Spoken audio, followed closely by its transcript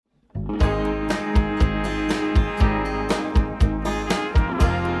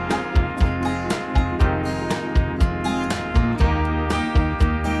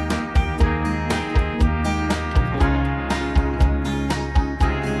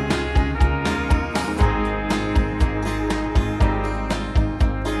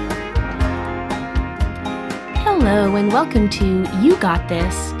Hello and welcome to You Got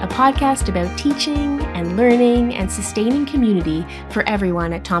This, a podcast about teaching and learning and sustaining community for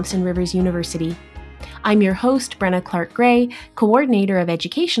everyone at Thompson Rivers University. I'm your host, Brenna Clark-Gray, Coordinator of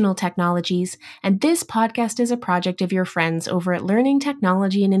Educational Technologies, and this podcast is a project of your friends over at Learning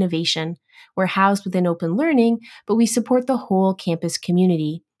Technology and Innovation. We're housed within Open Learning, but we support the whole campus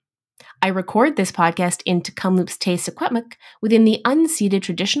community. I record this podcast in Tecumloops Te Secwepemc within the unceded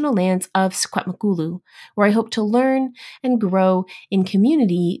traditional lands of Secwepemcúlecw, where I hope to learn and grow in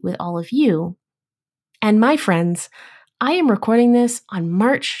community with all of you. And my friends, I am recording this on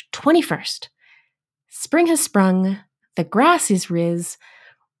March 21st. Spring has sprung, the grass is riz.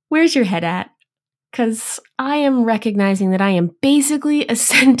 Where's your head at? Because I am recognizing that I am basically a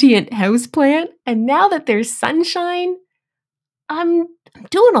sentient houseplant, and now that there's sunshine, I'm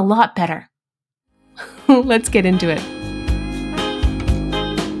doing a lot better. Let's get into it.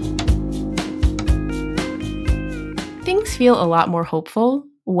 Things feel a lot more hopeful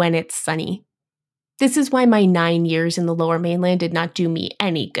when it's sunny. This is why my 9 years in the Lower Mainland did not do me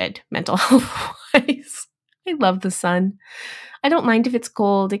any good mental health-wise. I love the sun. I don't mind if it's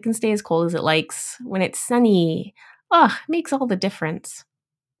cold. It can stay as cold as it likes. When it's sunny, it makes all the difference.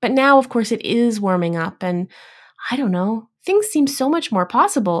 But now, of course, it is warming up, and I don't know, things seem so much more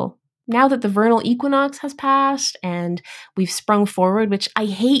possible. Now that the vernal equinox has passed and we've sprung forward, which I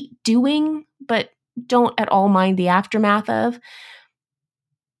hate doing, but don't at all mind the aftermath of,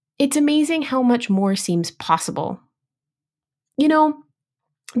 it's amazing how much more seems possible. You know,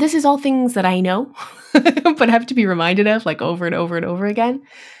 this is all things that I know, but have to be reminded of like over and over and over again.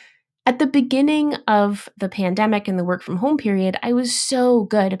 At the beginning of the pandemic and the work from home period, I was so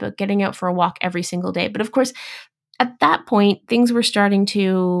good about getting out for a walk every single day. But of course, at that point, things were starting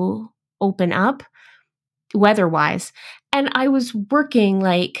to open up weather-wise, and I was working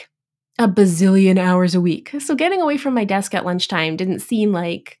like a bazillion hours a week. So getting away from my desk at lunchtime didn't seem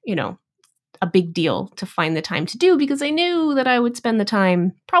like, a big deal to find the time to do because I knew that I would spend the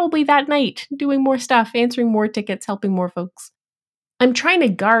time probably that night doing more stuff, answering more tickets, helping more folks. I'm trying to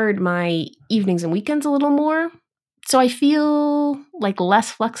guard my evenings and weekends a little more. So I feel like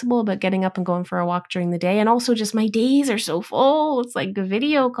less flexible about getting up and going for a walk during the day. And also just my days are so full. It's like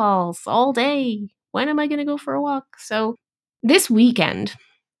video calls all day. When am I going to go for a walk? So this weekend,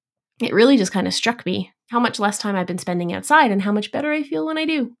 it really just kind of struck me how much less time I've been spending outside and how much better I feel when I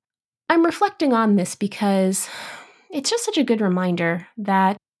do. I'm reflecting on this because it's just such a good reminder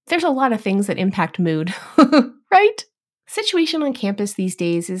that there's a lot of things that impact mood, right? Situation on campus these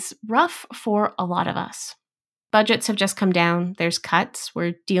days is rough for a lot of us. Budgets have just come down. There's cuts.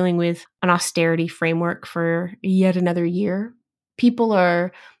 We're dealing with an austerity framework for yet another year. People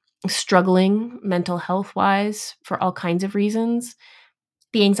are struggling mental health-wise for all kinds of reasons.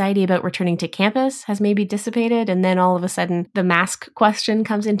 The anxiety about returning to campus has maybe dissipated, and then all of a sudden the mask question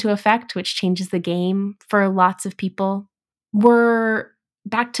comes into effect, which changes the game for lots of people. We're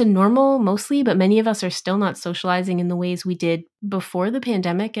back to normal mostly, but many of us are still not socializing in the ways we did before the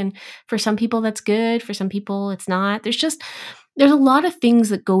pandemic. And for some people, that's good. For some people, it's not. There's a lot of things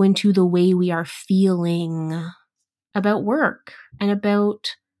that go into the way we are feeling about work and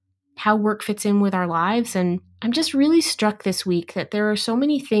about how work fits in with our lives. And I'm just really struck this week that there are so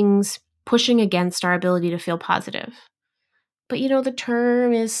many things pushing against our ability to feel positive. But the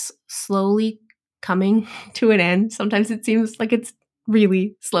term is slowly coming to an end. Sometimes it seems like it's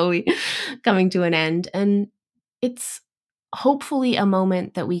really slowly coming to an end. And it's hopefully a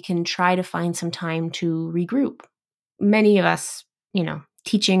moment that we can try to find some time to regroup. Many of us,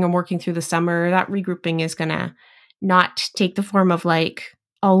 teaching and working through the summer, that regrouping is going to not take the form of like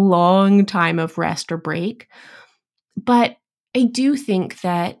a long time of rest or break. But I do think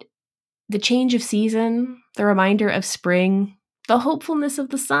that the change of season, the reminder of spring, the hopefulness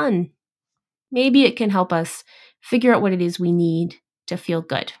of the sun, maybe it can help us figure out what it is we need to feel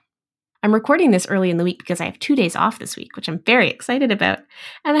good. I'm recording this early in the week because I have 2 days off this week, which I'm very excited about.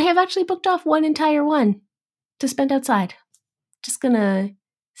 And I have actually booked off one entire one to spend outside. Just gonna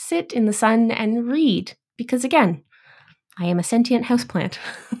sit in the sun and read because, again, I am a sentient houseplant.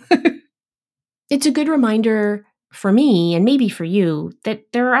 It's a good reminder for me, and maybe for you, that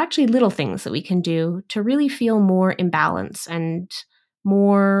there are actually little things that we can do to really feel more in balance and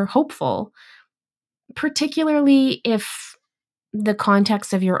more hopeful, particularly if the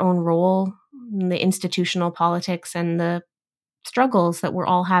context of your own role, the institutional politics, and the struggles that we're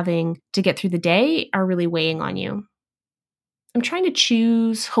all having to get through the day are really weighing on you. I'm trying to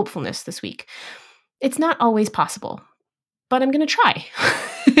choose hopefulness this week. It's not always possible, but I'm going to try.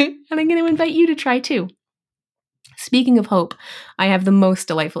 And I'm going to invite you to try too. Speaking of hope, I have the most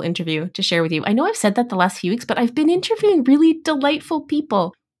delightful interview to share with you. I know I've said that the last few weeks, but I've been interviewing really delightful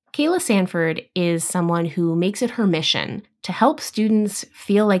people. Kayla Sanford is someone who makes it her mission to help students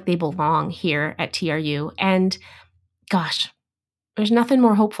feel like they belong here at TRU. And gosh, there's nothing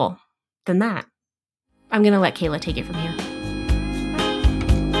more hopeful than that. I'm going to let Kayla take it from here.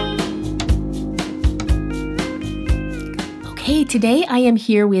 Okay, today I am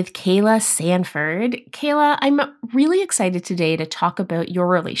here with Kayla Sanford. Kayla, I'm really excited today to talk about your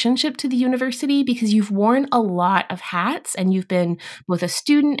relationship to the university because you've worn a lot of hats and you've been both a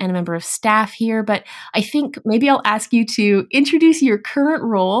student and a member of staff here. But I think maybe I'll ask you to introduce your current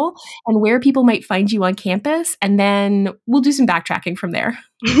role and where people might find you on campus, and then we'll do some backtracking from there.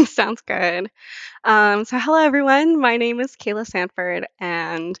 Sounds good. Hello everyone. My name is Kayla Sanford,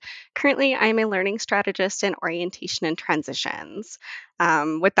 and currently I'm a learning strategist in orientation and transitions.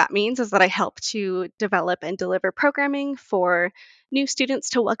 What that means is that I help to develop and deliver programming for new students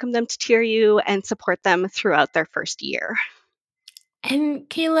to welcome them to TRU and support them throughout their first year. And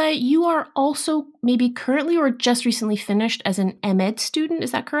Kayla, you are also maybe currently or just recently finished as an MEd student.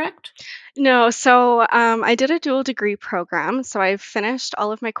 Is that correct? No, I did a dual degree program. So I've finished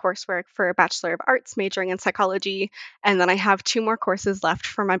all of my coursework for a Bachelor of Arts majoring in psychology, and then I have two more courses left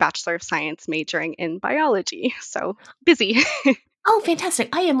for my Bachelor of Science majoring in biology. So busy. Oh, fantastic.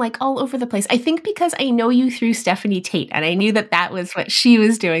 I am like all over the place. I think because I know you through Stephanie Tate and I knew that that was what she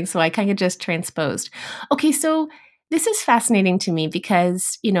was doing. So I kind of just transposed. Okay. So this is fascinating to me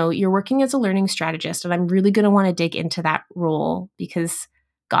because, you're working as a learning strategist and I'm really going to want to dig into that role because,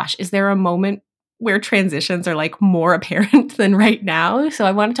 gosh, is there a moment where transitions are like more apparent than right now? So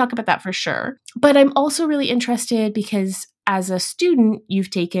I want to talk about that for sure. But I'm also really interested because as a student, you've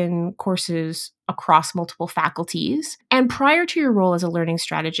taken courses across multiple faculties. And prior to your role as a learning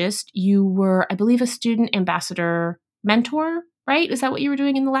strategist, you were, I believe, a student ambassador mentor, right? Is that what you were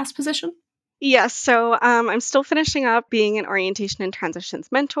doing in the last position? Yes, I'm still finishing up being an orientation and transitions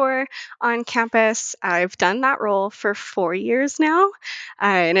mentor on campus. I've done that role for 4 years now,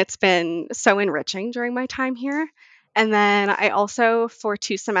 and it's been so enriching during my time here. And then I also, for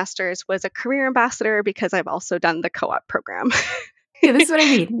 2 semesters, was a career ambassador because I've also done the co op program. Yeah, this is what I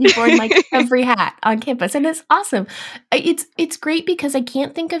mean. You've worn like every hat on campus, and it's awesome. It's great because I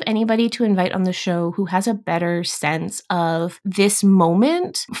can't think of anybody to invite on the show who has a better sense of this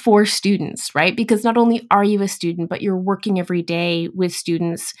moment for students, right? Because not only are you a student, but you're working every day with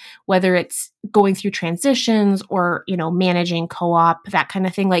students, whether it's going through transitions or managing co-op, that kind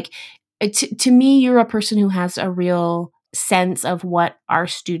of thing. Like to me, you're a person who has a real sense of what our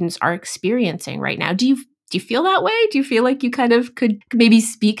students are experiencing right now. Do you feel that way? Do you feel like you kind of could maybe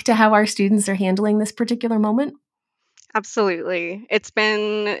speak to how our students are handling this particular moment? Absolutely. It's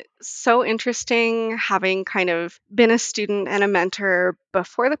been so interesting having kind of been a student and a mentor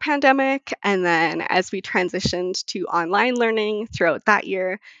before the pandemic, and then as we transitioned to online learning throughout that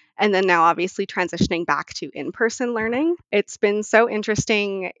year, and then now obviously transitioning back to in person learning. It's been so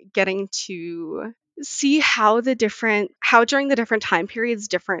interesting getting to see how during the different time periods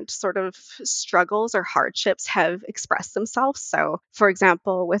different sort of struggles or hardships have expressed themselves. So for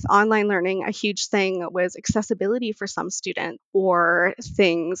example, with online learning, a huge thing was accessibility for some students, or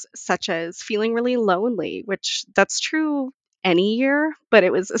things such as feeling really lonely, which that's true any year, but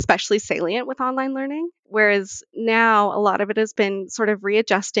it was especially salient with online learning. Whereas now, a lot of it has been sort of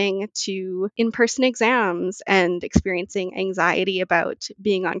readjusting to in person exams and experiencing anxiety about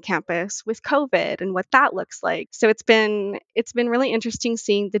being on campus with COVID and what that looks like. So it's been really interesting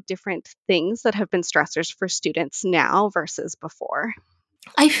seeing the different things that have been stressors for students now versus before.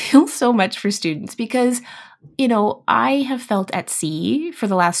 I feel so much for students because, I have felt at sea for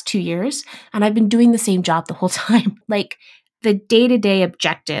the last 2 years and I've been doing the same job the whole time. Like the day to day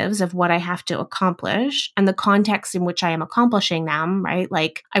objectives of what I have to accomplish and the context in which I am accomplishing them, right?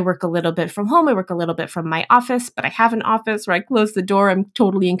 Like I work a little bit from home, I work a little bit from my office, but I have an office where I close the door, I'm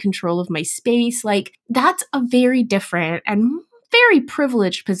totally in control of my space. Like that's a very different and very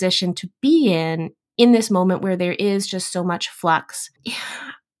privileged position to be in this moment where there is just so much flux.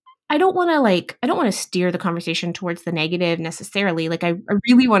 I don't want to steer the conversation towards the negative necessarily. Like I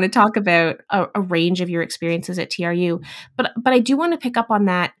really want to talk about a range of your experiences at TRU, but I do want to pick up on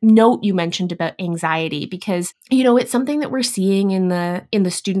that note you mentioned about anxiety because it's something that we're seeing in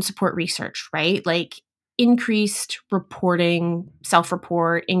the student support research, right? Like increased reporting,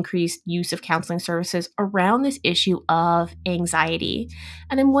 self-report, increased use of counseling services around this issue of anxiety.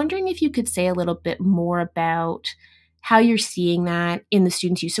 And I'm wondering if you could say a little bit more about how you're seeing that in the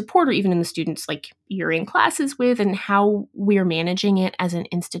students you support or even in the students like you're in classes with and how we're managing it as an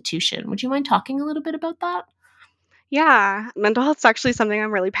institution. Would you mind talking a little bit about that? Yeah, mental health is actually something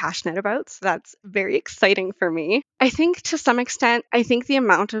I'm really passionate about, so that's very exciting for me. I think to some extent, I think the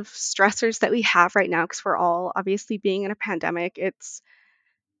amount of stressors that we have right now, because we're all obviously being in a pandemic, it's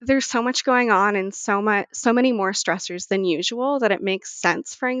there's so much going on and so many more stressors than usual that it makes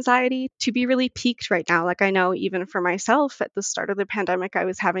sense for anxiety to be really peaked right now. Like I know even for myself at the start of the pandemic, I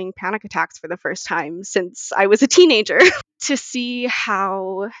was having panic attacks for the first time since I was a teenager. To see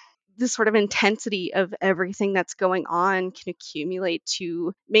how the sort of intensity of everything that's going on can accumulate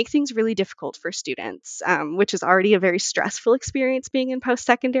to make things really difficult for students, which is already a very stressful experience being in post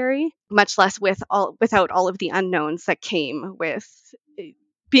secondary, much less without all of the unknowns that came with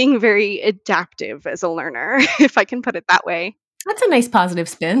being very adaptive as a learner, if I can put it that way. That's a nice positive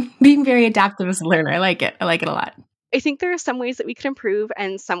spin. Being very adaptive as a learner. I like it. I like it a lot. I think there are some ways that we could improve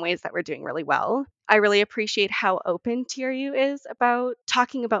and some ways that we're doing really well. I really appreciate how open TRU is about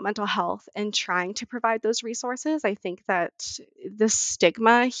talking about mental health and trying to provide those resources. I think that the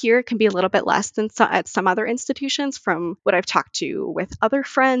stigma here can be a little bit less than at some other institutions from what I've talked to with other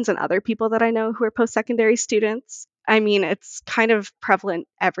friends and other people that I know who are post secondary students. I mean, it's kind of prevalent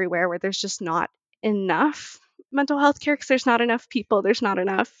everywhere where there's just not enough mental health care because there's not enough people, there's not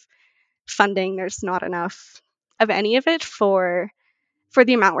enough funding, there's not enough of any of it for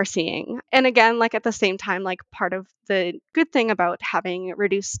the amount we're seeing. And again, like at the same time, like part of the good thing about having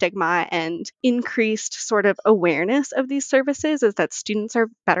reduced stigma and increased sort of awareness of these services is that students are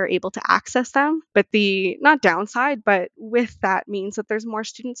better able to access them. But the not downside, but with that means that there's more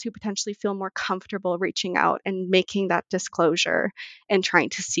students who potentially feel more comfortable reaching out and making that disclosure and trying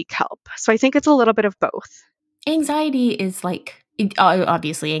to seek help. So I think it's a little bit of both. Anxiety is like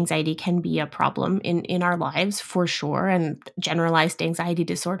obviously anxiety can be a problem in our lives for sure, and generalized anxiety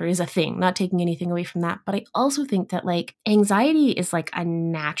disorder is a thing, not taking anything away from that, but I also think that like anxiety is like a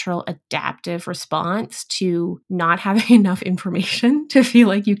natural adaptive response to not having enough information to feel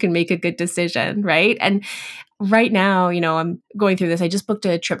like you can make a good decision, right? And right now, I'm going through this. I just booked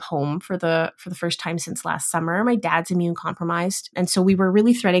a trip home for the first time since last summer. My dad's immune compromised, and so we were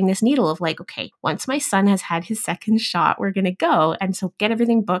really threading this needle of like, okay, once my son has had his second shot, we're going to go. And so get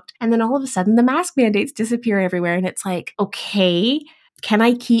everything booked. And then all of a sudden the mask mandates disappear everywhere and it's like, okay, can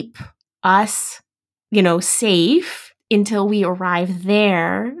I keep us, safe until we arrive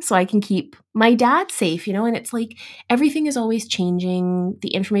there so I can keep my dad safe, and it's like everything is always changing.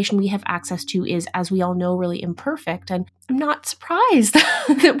 The information we have access to is, as we all know, really imperfect. And I'm not surprised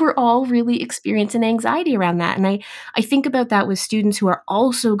that we're all really experiencing anxiety around that. And I think about that with students who are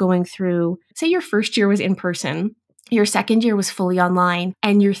also going through, say your first year was in person, your second year was fully online,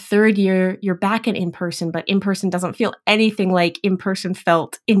 and your third year, you're back in person, but in person doesn't feel anything like in person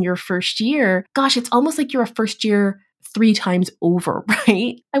felt in your first year. Gosh, it's almost like you're a first year 3 times over,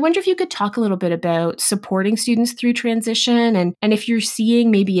 right? I wonder if you could talk a little bit about supporting students through transition and if you're seeing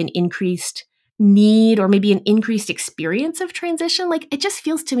maybe an increased need or maybe an increased experience of transition. Like it just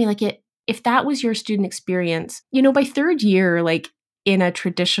feels to me like if that was your student experience, by third year, like in a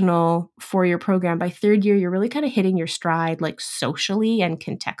traditional 4-year program, by third year, you're really kind of hitting your stride, like socially and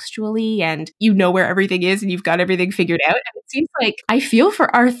contextually, and you know where everything is and you've got everything figured out. And it seems like I feel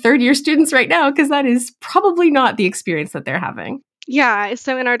for our third year students right now because that is probably not the experience that they're having. Yeah,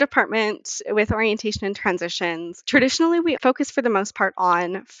 so in our department with orientation and transitions, traditionally we focus for the most part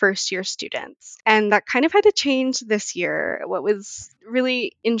on first year students. And that kind of had to change this year. What was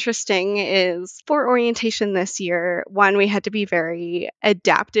really interesting is for orientation this year, one, we had to be very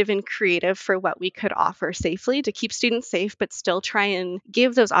adaptive and creative for what we could offer safely to keep students safe, but still try and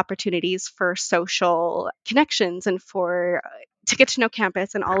give those opportunities for social connections and for to get to know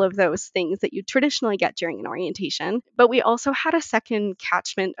campus and all of those things that you traditionally get during an orientation. But we also had a second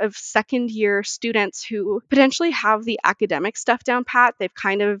catchment of second year students who potentially have the academic stuff down pat. They've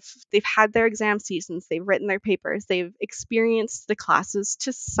had their exam seasons, they've written their papers, they've experienced the classes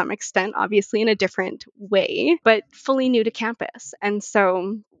to some extent, obviously in a different way, but fully new to campus. And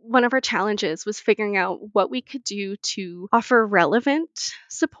so one of our challenges was figuring out what we could do to offer relevant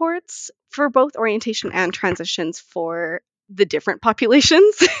supports for both orientation and transitions for the different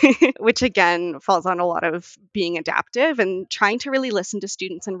populations, which again falls on a lot of being adaptive and trying to really listen to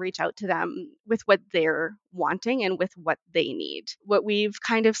students and reach out to them with what they're wanting and with what they need. What we've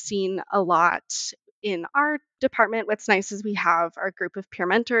kind of seen a lot in our department, what's nice is we have our group of peer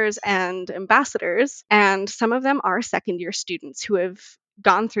mentors and ambassadors, and some of them are second year students who have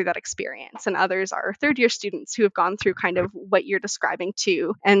gone through that experience, and others are third year students who have gone through kind of what you're describing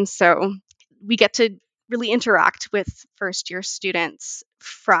too. And so we get to really interact with first year students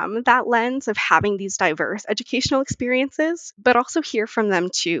from that lens of having these diverse educational experiences, but also hear from them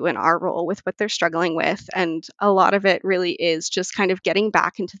too in our role with what they're struggling with. And a lot of it really is just kind of getting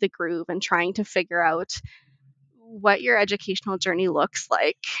back into the groove and trying to figure out what your educational journey looks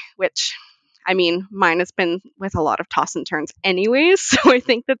like, which I mean, mine has been with a lot of toss and turns anyways. So I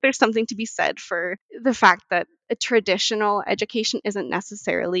think that there's something to be said for the fact that a traditional education isn't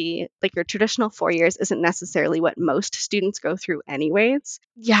necessarily like your traditional 4 years isn't necessarily what most students go through anyways.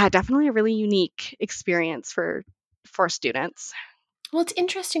 Yeah, definitely a really unique experience for students. Well, it's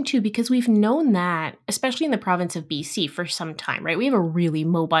interesting too because we've known that, especially in the province of BC, for some time, right? We have a really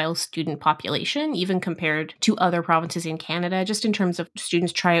mobile student population, even compared to other provinces in Canada, just in terms of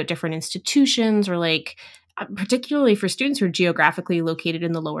students try out different institutions or particularly for students who are geographically located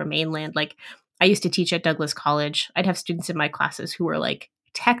in the Lower Mainland. Like I used to teach at Douglas College. I'd have students in my classes who were like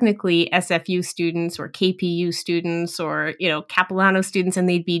technically SFU students or KPU students or, Capilano students, and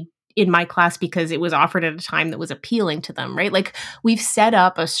they'd be in my class because it was offered at a time that was appealing to them, right? Like we've set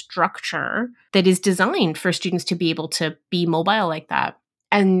up a structure that is designed for students to be able to be mobile like that.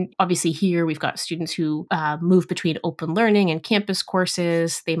 And obviously here we've got students who move between open learning and campus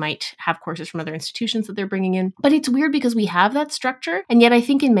courses. They might have courses from other institutions that they're bringing in. But it's weird because we have that structure. And yet I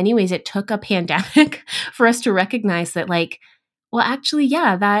think in many ways it took a pandemic for us to recognize that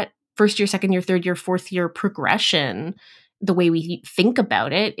that first year, second year, third year, fourth year progression, the way we think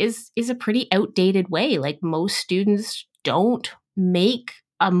about it is a pretty outdated way. Like most students don't make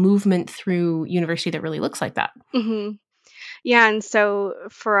a movement through university that really looks like that. Mm-hmm. Yeah, and so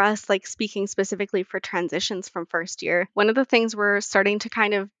for us, like speaking specifically for transitions from first year, one of the things we're starting to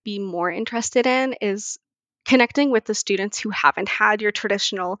kind of be more interested in is connecting with the students who haven't had your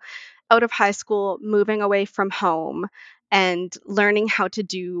traditional out of high school, moving away from home, and learning how to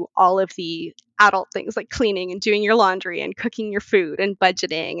do all of the adult things like cleaning and doing your laundry and cooking your food and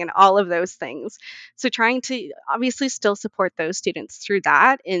budgeting and all of those things. So, trying to obviously still support those students through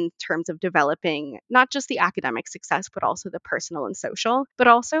that in terms of developing not just the academic success, but also the personal and social, but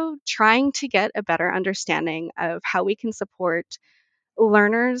also trying to get a better understanding of how we can support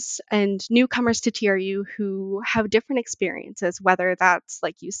learners and newcomers to TRU who have different experiences, whether that's,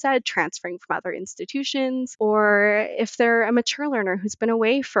 like you said, transferring from other institutions, or if they're a mature learner who's been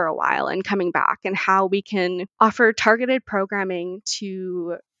away for a while and coming back, and how we can offer targeted programming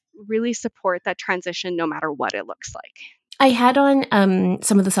to really support that transition no matter what it looks like. I had on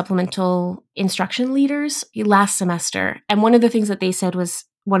some of the supplemental instruction leaders last semester, and one of the things that they said was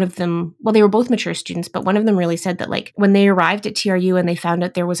one of them, well, they were both mature students, but one of them really said that like when they arrived at TRU and they found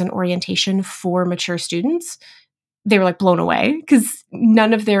out there was an orientation for mature students, they were like blown away because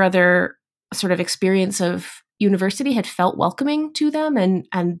none of their other sort of experience of university had felt welcoming to them,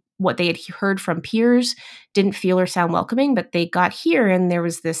 and what they had heard from peers didn't feel or sound welcoming. But they got here and there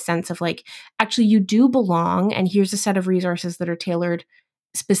was this sense of like, actually you do belong, and here's a set of resources that are tailored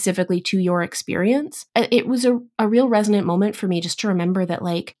specifically to your experience. It was a real resonant moment for me just to remember that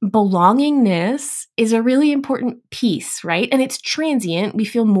like belongingness is a really important piece, right? And it's transient. We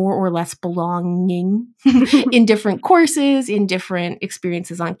feel more or less belonging in different courses, in different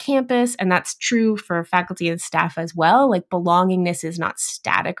experiences on campus. And that's true for faculty and staff as well. Like belongingness is not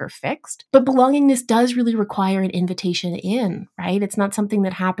static or fixed, but belongingness does really require an invitation in, right? It's not something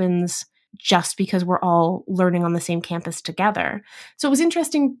that happens just because we're all learning on the same campus together. So it was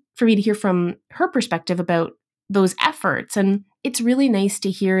interesting for me to hear from her perspective about those efforts. And it's really nice to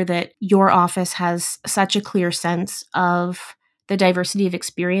hear that your office has such a clear sense of the diversity of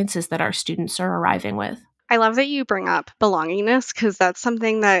experiences that our students are arriving with. I love that you bring up belongingness because that's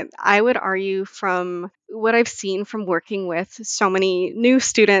something that I would argue from what I've seen from working with so many new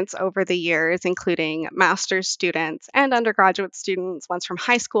students over the years, including master's students and undergraduate students, ones from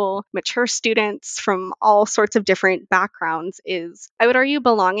high school, mature students from all sorts of different backgrounds, is I would argue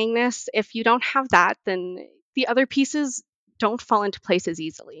belongingness. If you don't have that, then the other pieces don't fall into place as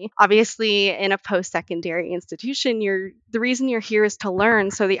easily. Obviously, in a post-secondary institution, the reason you're here is to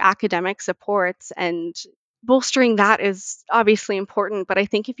learn, so the academic supports and bolstering that is obviously important, but I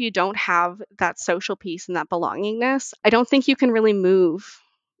think if you don't have that social piece and that belongingness, I don't think you can really move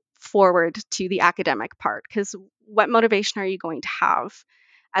forward to the academic part, because what motivation are you going to have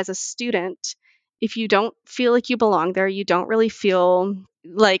as a student if you don't feel like you belong there? You don't really feel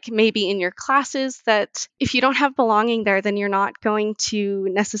like maybe in your classes that if you don't have belonging there, then you're not going to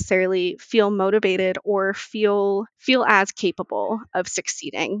necessarily feel motivated or feel as capable of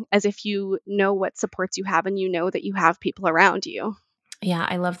succeeding as if you know what supports you have and you know that you have people around you. Yeah,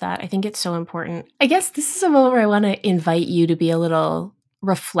 I love that. I think it's so important. I guess this is a moment where I want to invite you to be a little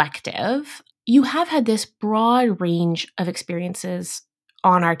reflective you have had this broad range of experiences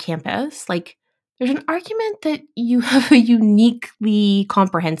on our campus. Like, there's an argument that you have a uniquely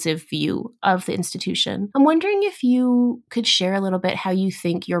comprehensive view of the institution. I'm wondering if you could share a little bit how you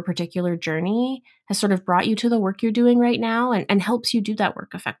think your particular journey has sort of brought you to the work you're doing right now and helps you do that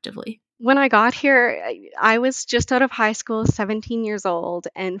work effectively. When I got here, I was just out of high school, 17 years old,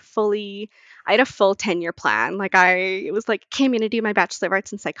 and I had a full 10-year plan. It was like, okay, I'm going to do my Bachelor of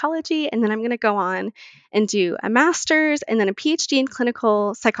Arts in Psychology, and then I'm going to go on and do a master's and then a PhD in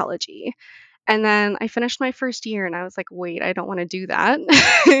clinical psychology. And then I finished my first year and I was like, wait, I don't want to do that.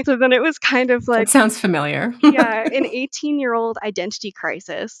 So then it was kind of That like, sounds familiar. yeah, an 18-year-old identity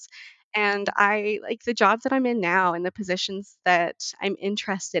crisis. And I like the job that I'm in now and the positions that I'm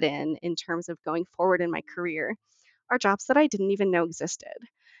interested in terms of going forward in my career are jobs that I didn't even know existed.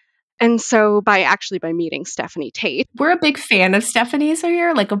 And so by meeting Stephanie Tate, We're a big fan of Stephanie's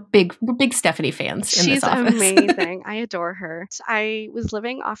here. We're big Stephanie fans in this she's office. amazing. I adore her. I was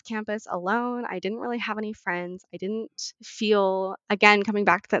living off campus alone. I didn't really have any friends. I didn't feel, again, coming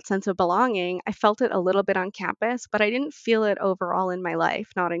back to that sense of belonging, I felt it a little bit on campus, but I didn't feel it overall in my life,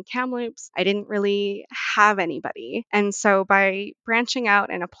 not in Kamloops. I didn't really have anybody. And so by branching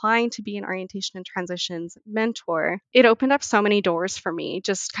out and applying to be an orientation and transitions mentor, it opened up so many doors for me,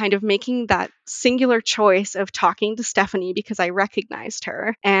 just kind of making that singular choice of talking to Stephanie because I recognized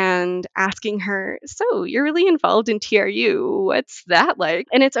her and asking her, so you're really involved in TRU. What's that like?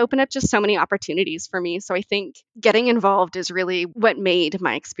 And it's opened up just so many opportunities for me. So I think getting involved is really what made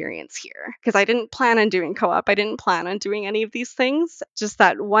my experience here because I didn't plan on doing co op. I didn't plan on doing any of these things. Just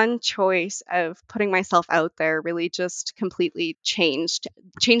that one choice of putting myself out there really just completely changed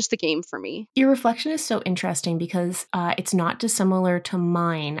the game for me. Your reflection is so interesting because it's not dissimilar to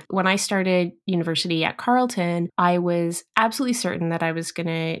mine. When I started university at Carleton, I was absolutely certain that I was going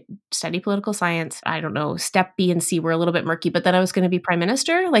to study political science. I don't know, step B and C were a little bit murky, but then I was going to be prime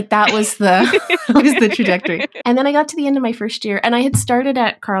minister. Like that was the trajectory. And then I got to the end of my first year and I had started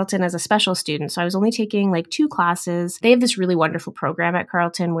at Carleton as a special student. So I was only taking like 2 classes. They have this really wonderful program at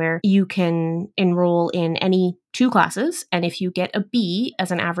Carleton where you can enroll in any 2 classes. And if you get a B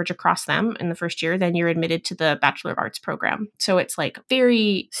as an average across them in the first year, then you're admitted to the Bachelor of Arts program. So it's like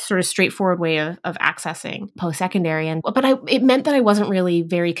very sort of straightforward way of accessing post-secondary. It meant that I wasn't really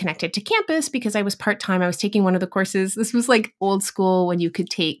very connected to campus because I was part-time. I was taking one of the courses. This was like old school when you could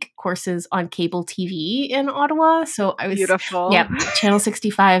take courses on cable TV in Ottawa. So I was Beautiful. Yeah, Channel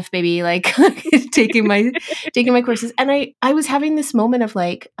 65, baby, like taking my courses. And I was having this moment of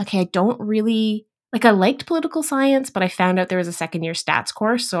like, okay, I don't really like I liked political science, but I found out there was a second year stats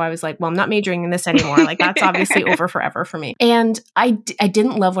course. So I was like, well, I'm not majoring in this anymore. Like that's obviously over forever for me. And I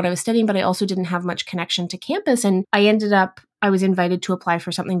didn't love what I was studying, but I also didn't have much connection to campus. And I was invited to apply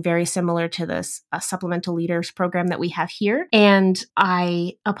for something very similar to this supplemental leaders program that we have here. And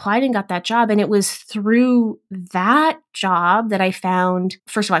I applied and got that job. And it was through that job that I found,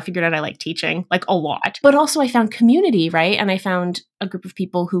 first of all, I figured out I like teaching like a lot, but also I found community, right? And I found a group of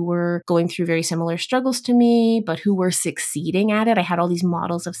people who were going through very similar struggles to me, but who were succeeding at it. I had all these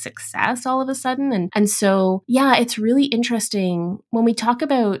models of success all of a sudden. And so, yeah, it's really interesting. When we talk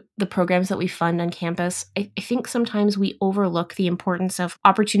about the programs that we fund on campus, I think sometimes we overlook the importance of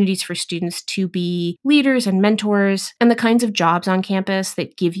opportunities for students to be leaders and mentors and the kinds of jobs on campus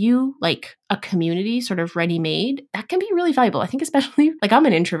that give you like a community sort of ready-made. That can be really valuable. I think especially like I'm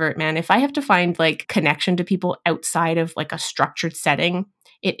an introvert, man. If I have to find like connection to people outside of like a structured setting,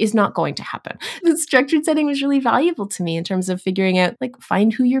 it is not going to happen. The structured setting was really valuable to me in terms of figuring out like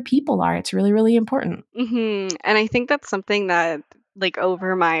find who your people are. It's really, really important. And I think that's something that like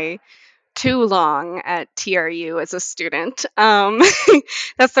over my too long at TRU as a student.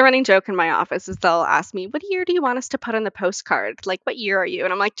 That's the running joke in my office is they'll ask me, what year do you want us to put on the postcard? Like, what year are you?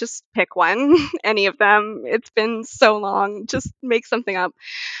 And I'm like, just pick one, any of them. It's been so long. Just make something up.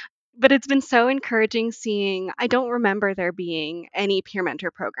 But it's been so encouraging seeing, I don't remember there being any peer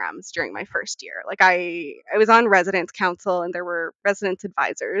mentor programs during my first year. Like I was on residence council and there were residence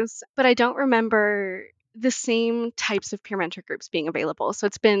advisors, but I don't remember the same types of peer mentor groups being available. So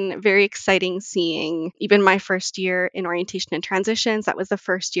it's been very exciting seeing even my first year in orientation and transitions. That was the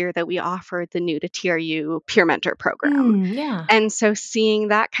first year that we offered the new to TRU peer mentor program. Yeah. And so seeing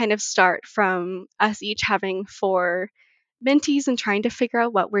that kind of start from us each having 4 mentees and trying to figure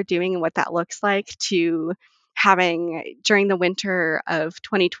out what we're doing and what that looks like to having during the winter of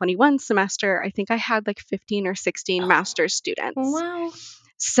 2021 semester, I think I had like 15 or 16 master's students. Wow.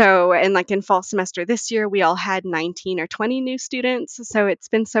 So, and like in fall semester this year, we all had 19 or 20 new students. So it's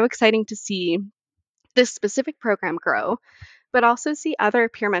been so exciting to see this specific program grow. but also see other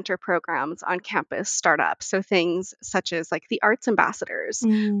peer mentor programs on campus start up. So things such as like the arts ambassadors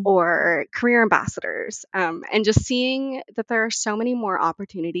Mm. or career ambassadors, and just seeing that there are so many more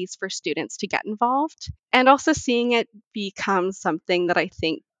opportunities for students to get involved, and also seeing it become something that I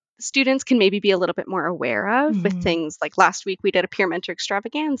think students can maybe be a little bit more aware of with Mhm. things like last week we did a peer mentor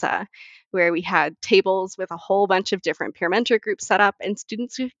extravaganza where we had tables with a whole bunch of different peer mentor groups set up, and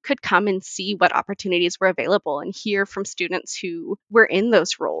students who could come and see what opportunities were available and hear from students who were in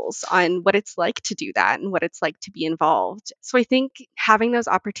those roles on what it's like to do that and what it's like to be involved. So I think having those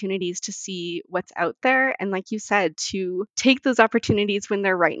opportunities to see what's out there, and like you said, to take those opportunities when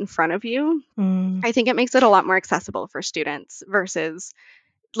they're right in front of you, Mm. I think it makes it a lot more accessible for students versus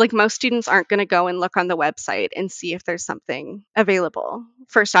like most students aren't going to go and look on the website and see if there's something available.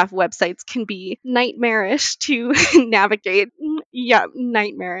 First off, websites can be nightmarish to navigate. Yeah,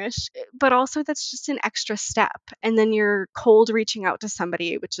 nightmarish. But also, that's just an extra step. And then you're cold reaching out to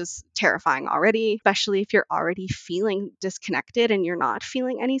somebody, which is terrifying already, especially if you're already feeling disconnected and you're not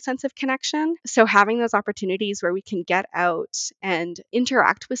feeling any sense of connection. So, having those opportunities where we can get out and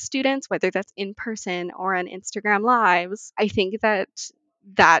interact with students, whether that's in person or on Instagram Lives, I think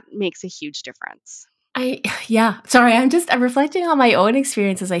that makes a huge difference. Yeah, sorry, I'm reflecting on my own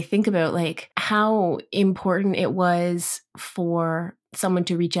experience as I think about like how important it was for someone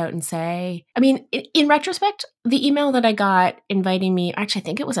to reach out and say, I mean, in retrospect, the email that I got inviting me, actually, I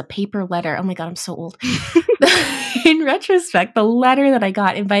think it was a paper letter. Oh my God, I'm so old. In retrospect, the letter that I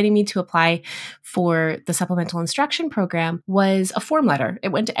got inviting me to apply for the supplemental instruction program was a form letter. It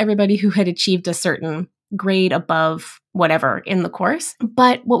went to everybody who had achieved a certain grade above whatever in the course.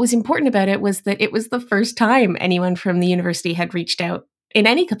 But what was important about it was that it was the first time anyone from the university had reached out in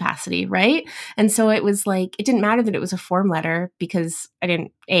any capacity, right? And so it was like, it didn't matter that it was a form letter because I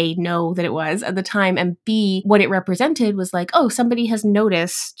didn't A, know that it was at the time, and B, what it represented was like, oh, somebody has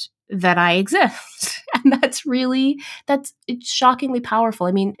noticed that I exist. And it's shockingly powerful.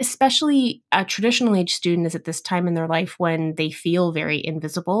 I mean, especially a traditional age student is at this time in their life when they feel very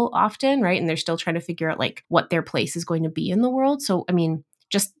invisible often, right? And they're still trying to figure out like what their place is going to be in the world. So, I mean,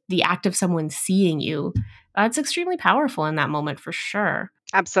 just the act of someone seeing you, it's extremely powerful in that moment for sure.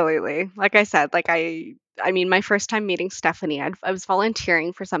 Absolutely. Like I said, I mean, my first time meeting Stephanie, I was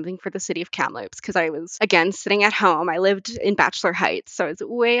volunteering for something for the city of Kamloops because I was, again, sitting at home. I lived in Bachelor Heights, so I was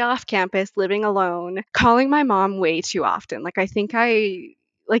way off campus, living alone, calling my mom way too often.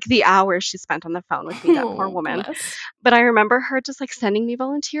 Like the hours she spent on the phone with me, that poor Oh, woman. bless. But I remember her just like sending me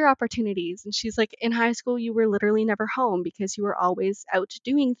volunteer opportunities. And she's like, in high school, you were literally never home because you were always out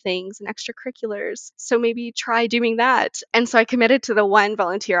doing things and extracurriculars. So maybe try doing that. And so I committed to the one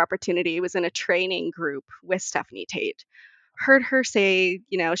volunteer opportunity. It was in a training group with Stephanie Tate. Heard her say,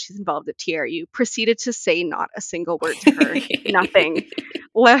 she's involved at TRU, proceeded to say not a single word to her, nothing.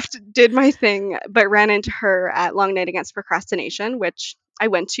 Left, did my thing, but ran into her at Long Night Against Procrastination, which I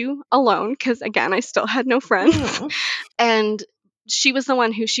went to alone because, again, I still had no friends. Mm. And she was the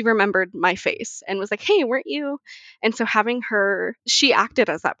one who she remembered my face and was like, hey, weren't you? And so having her, she acted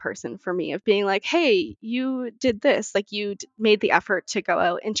as that person for me of being like, hey, you did this. Like made the effort to go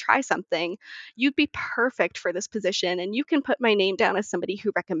out and try something. You'd be perfect for this position. And you can put my name down as somebody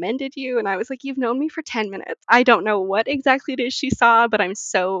who recommended you. And I was like, you've known me for 10 minutes. I don't know what exactly it is she saw, but I'm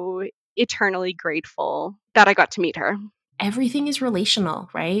so eternally grateful that I got to meet her. Everything is relational,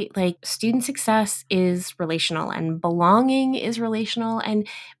 right? Like student success is relational and belonging is relational. And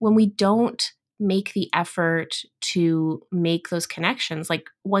when we don't make the effort to make those connections, like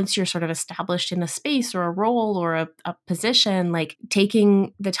once you're sort of established in a space or a role or a position, like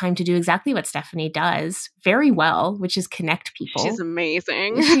taking the time to do exactly what Stephanie does very well, which is connect She's people.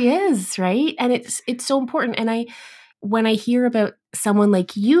 amazing. She is, right? And it's so important. And when I hear about someone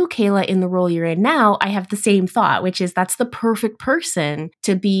like you, Kayla, in the role you're in now, I have the same thought, which is that's the perfect person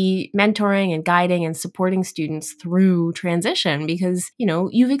to be mentoring and guiding and supporting students through transition because,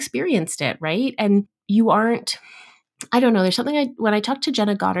 you've experienced it, right? And you aren't, I don't know. There's something when I talked to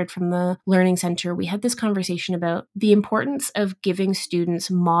Jenna Goddard from the Learning Center, we had this conversation about the importance of giving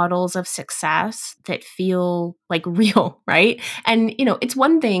students models of success that feel like real, right? And, it's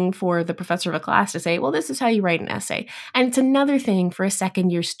one thing for the professor of a class to say, well, this is how you write an essay. And it's another thing for a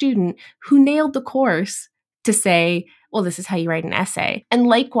second year student who nailed the course to say, well, this is how you write an essay. And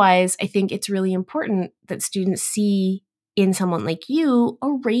likewise, I think it's really important that students see in someone like you a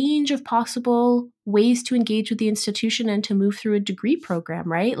range of possible ways to engage with the institution and to move through a degree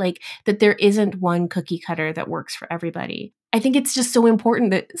program, right? Like that there isn't one cookie cutter that works for everybody. I think it's just so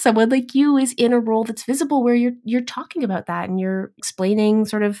important that someone like you is in a role that's visible where you're talking about that and you're explaining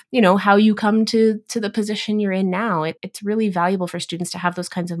sort of, how you come to the position you're in now. It's really valuable for students to have those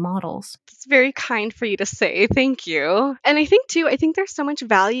kinds of models. It's very kind for you to say. Thank you. And I think too, there's so much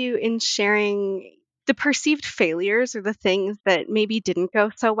value in sharing the perceived failures or the things that maybe didn't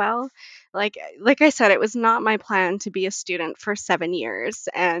go so well. Like I said, it was not my plan to be a student for 7 years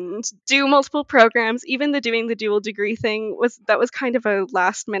and do multiple programs. Even doing the dual degree thing was kind of a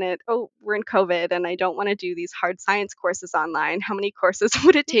last minute, oh, we're in COVID and I don't want to do these hard science courses online. How many courses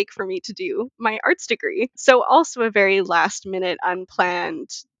would it take for me to do my arts degree? So also a very last minute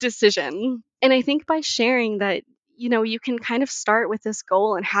unplanned decision. And I think by sharing that, you can kind of start with this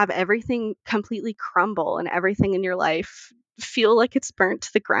goal and have everything completely crumble and everything in your life feel like it's burnt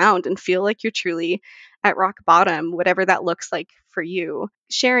to the ground and feel like you're truly at rock bottom, whatever that looks like for you.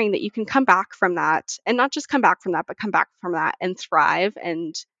 Sharing that you can come back from that, and not just come back from that, but come back from that and thrive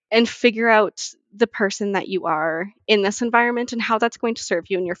and figure out the person that you are in this environment and how that's going to serve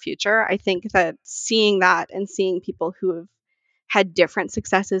you in your future. I think that seeing that and seeing people who have had different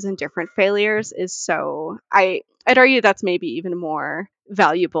successes and different failures is I'd argue that's maybe even more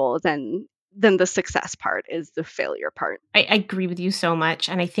valuable than the success part is the failure part. I agree with you so much.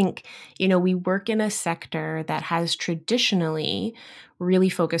 And I think, we work in a sector that has traditionally really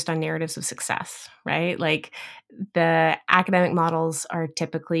focused on narratives of success, right? Like the academic models are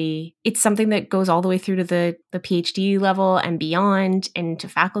typically, it's something that goes all the way through to the PhD level and beyond into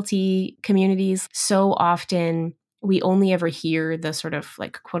faculty communities. So often we only ever hear the sort of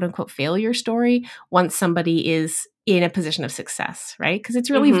like quote unquote failure story once somebody is in a position of success, right? Because it's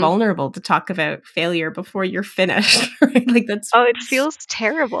really vulnerable to talk about failure before you're finished, right? Like it feels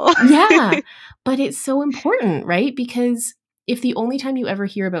terrible. Yeah, but it's so important, right? Because if the only time you ever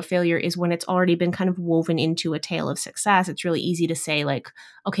hear about failure is when it's already been kind of woven into a tale of success, it's really easy to say like,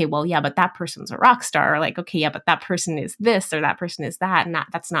 okay, well, yeah, but that person's a rock star. Or like, okay, yeah, but that person is this or that person is that, and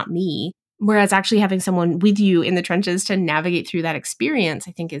that's not me. Whereas actually having someone with you in the trenches to navigate through that experience,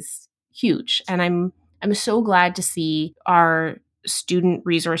 I think is huge. And I'm so glad to see our student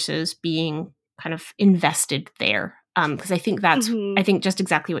resources being kind of invested there. Because I think I think just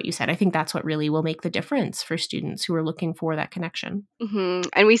exactly what you said. I think that's what really will make the difference for students who are looking for that connection.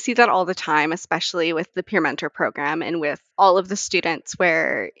 And we see that all the time, especially with the peer mentor program and with all of the students,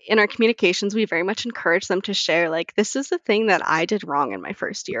 where in our communications, we very much encourage them to share, like, this is the thing that I did wrong in my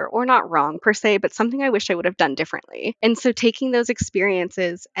first year, or not wrong per se, but something I wish I would have done differently. And so taking those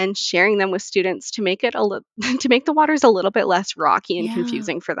experiences and sharing them with students to make it to make the waters a little bit less rocky and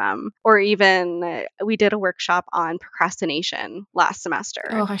confusing for them. Or even we did a workshop on procrastination last semester.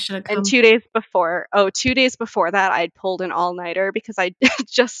 Oh, I should have come. And 2 days before that, I'd pulled an all-nighter because I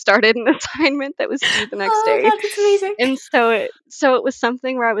just started an assignment that was due the next day. God, that's amazing. And so it was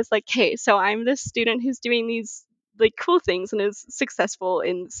something where I was like, hey, so I'm this student who's doing these like cool things and is successful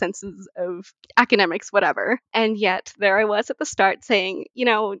in senses of academics, whatever. And yet there I was at the start saying,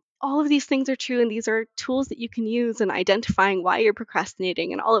 all of these things are true and these are tools that you can use in identifying why you're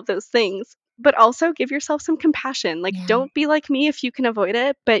procrastinating and all of those things. But also give yourself some compassion. Like, don't be like me if you can avoid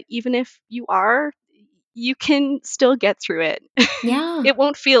it. But even if you are, you can still get through it. Yeah. It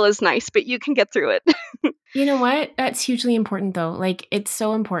won't feel as nice, but you can get through it. You know what? That's hugely important though. Like it's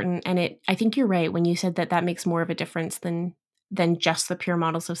so important. And I think you're right when you said that makes more of a difference than just the pure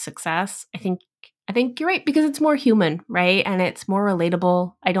models of success. I think you're right because it's more human, right? And it's more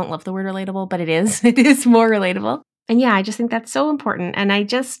relatable. I don't love the word relatable, but it is. It is more relatable. And yeah, I just think that's so important. And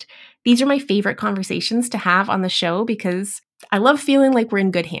these are my favorite conversations to have on the show because I love feeling like we're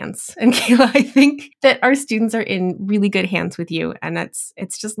in good hands. And Kayla, I think that our students are in really good hands with you. And it's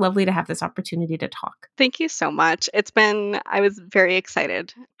just lovely to have this opportunity to talk. Thank you so much. I was very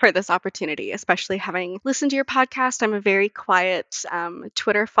excited for this opportunity, especially having listened to your podcast. I'm a very quiet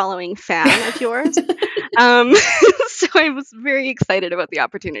Twitter following fan of yours. So I was very excited about the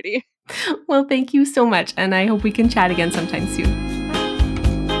opportunity. Well, thank you so much. And I hope we can chat again sometime soon.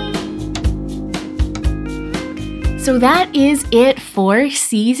 So that is it for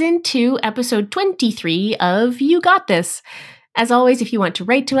Season 2, Episode 23 of You Got This. As always, if you want to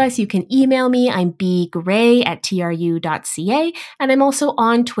write to us, you can email me. I'm bgray@tru.ca, and I'm also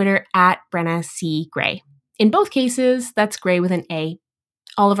on Twitter @BrennaCGray. In both cases, that's Gray with an A.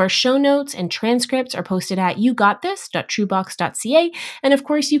 All of our show notes and transcripts are posted at yougotthis.truebox.ca, and of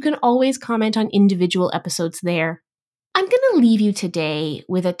course, you can always comment on individual episodes there. I'm going to leave you today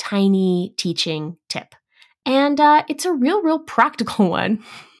with a tiny teaching tip. And it's a real practical one.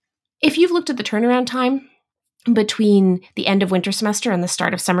 If you've looked at the turnaround time between the end of winter semester and the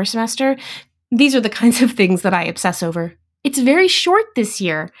start of summer semester, these are the kinds of things that I obsess over. It's very short this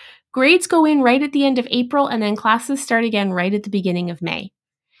year. Grades go in right at the end of April, and then classes start again right at the beginning of May.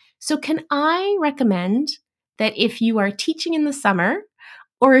 So can I recommend that if you are teaching in the summer,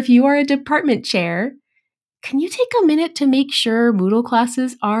 or if you are a department chair, can you take a minute to make sure Moodle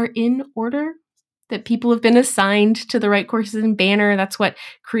classes are in order? That people have been assigned to the right courses in Banner. That's what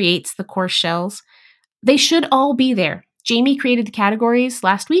creates the course shells. They should all be there. Jamie created the categories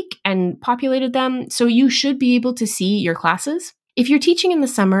last week and populated them, so you should be able to see your classes. If you're teaching in the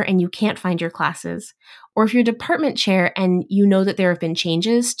summer and you can't find your classes, or if you're department chair and you know that there have been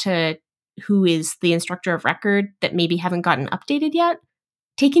changes to who is the instructor of record that maybe haven't gotten updated yet,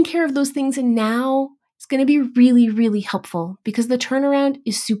 taking care of those things now is going to be really, really helpful because the turnaround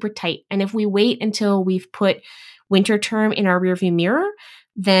is super tight. And if we wait until we've put winter term in our rearview mirror,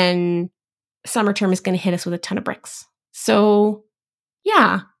 then summer term is going to hit us with a ton of bricks. So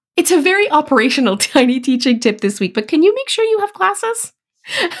yeah, it's a very operational tiny teaching tip this week, but can you make sure you have classes?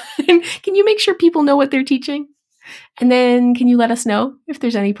 And can you make sure people know what they're teaching? And then can you let us know if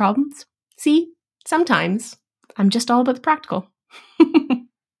there's any problems? See, sometimes I'm just all about the practical.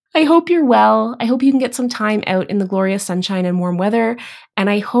 I hope you're well. I hope you can get some time out in the glorious sunshine and warm weather. And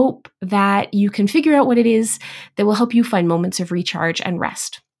I hope that you can figure out what it is that will help you find moments of recharge and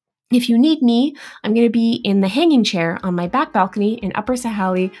rest. If you need me, I'm going to be in the hanging chair on my back balcony in Upper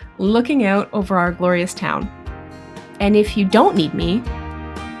Sahali, looking out over our glorious town. And if you don't need me,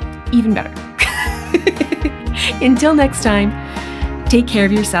 even better. Until next time, take care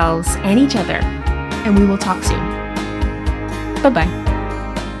of yourselves and each other, and we will talk soon. Bye-bye.